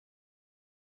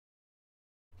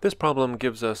This problem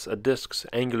gives us a disk's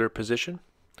angular position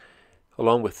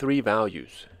along with three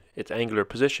values: its angular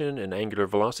position and angular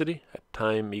velocity at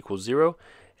time equals 0,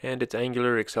 and its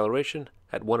angular acceleration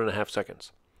at 1.5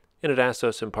 seconds. And it asks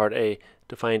us in part A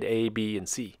to find A, B, and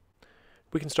C.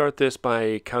 We can start this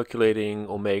by calculating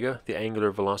omega, the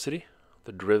angular velocity,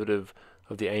 the derivative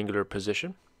of the angular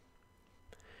position,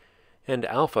 and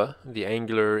alpha, the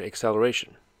angular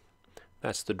acceleration.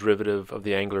 That's the derivative of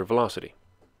the angular velocity.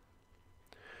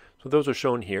 So those are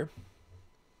shown here.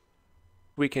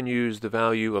 We can use the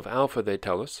value of alpha, they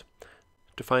tell us,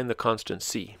 to find the constant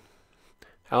c.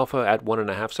 Alpha at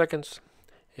 1.5 seconds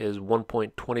is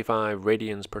 1.25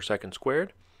 radians per second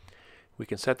squared. We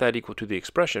can set that equal to the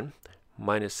expression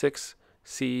minus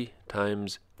 6c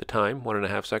times the time,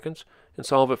 1.5 seconds, and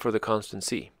solve it for the constant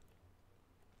c.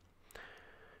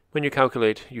 When you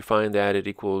calculate, you find that it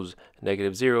equals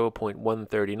negative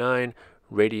 0.139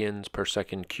 radians per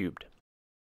second cubed.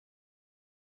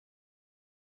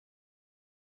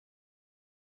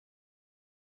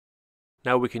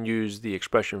 Now we can use the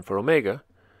expression for omega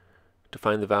to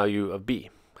find the value of b.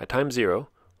 At time 0,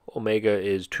 omega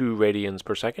is 2 radians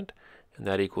per second, and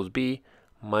that equals b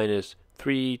minus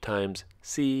 3 times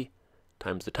c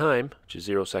times the time, which is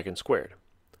 0 seconds squared.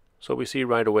 So we see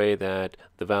right away that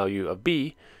the value of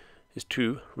b is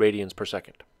 2 radians per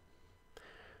second.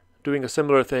 Doing a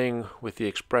similar thing with the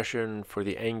expression for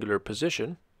the angular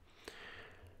position,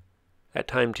 at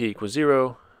time t equals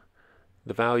 0,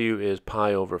 the value is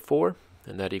pi over 4,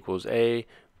 and that equals a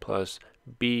plus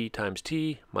b times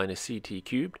t minus ct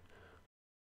cubed.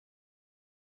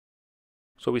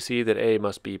 So we see that a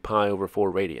must be pi over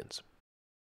 4 radians.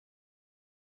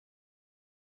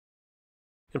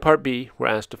 In part B, we're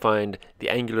asked to find the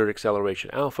angular acceleration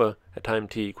alpha at time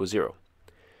t equals 0.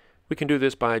 We can do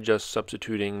this by just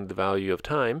substituting the value of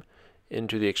time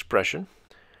into the expression,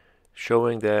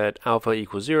 showing that alpha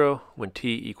equals 0 when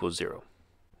t equals 0.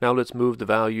 Now let's move the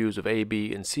values of a,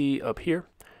 b, and c up here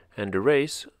and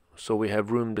erase so we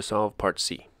have room to solve part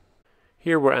C.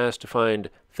 Here we're asked to find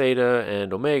theta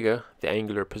and omega, the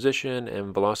angular position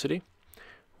and velocity,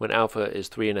 when alpha is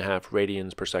 3.5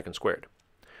 radians per second squared.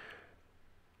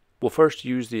 We'll first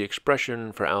use the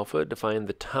expression for alpha to find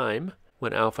the time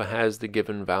when alpha has the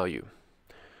given value.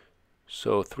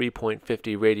 So 3.50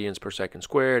 radians per second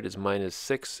squared is minus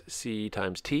 6c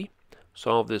times t.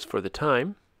 Solve this for the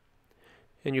time,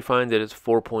 and you find that it's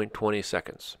 4.20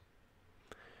 seconds.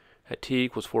 At t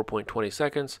equals 4.20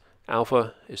 seconds,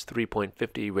 alpha is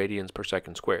 3.50 radians per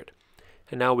second squared.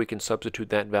 And now we can substitute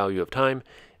that value of time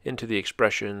into the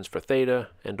expressions for theta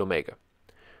and omega.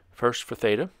 First for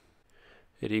theta,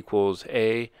 it equals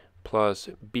a plus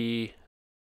b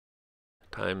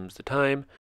times the time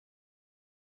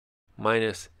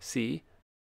minus c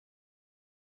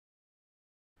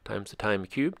times the time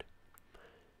cubed,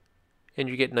 and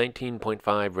you get 19.5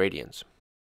 radians.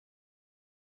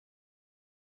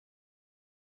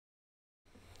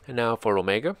 And now for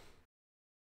omega,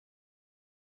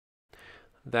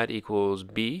 that equals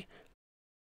b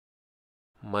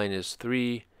minus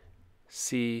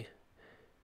 3c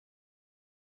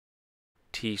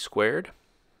t squared,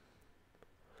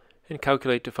 and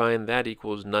calculate to find that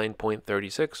equals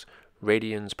 9.36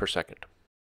 radians per second.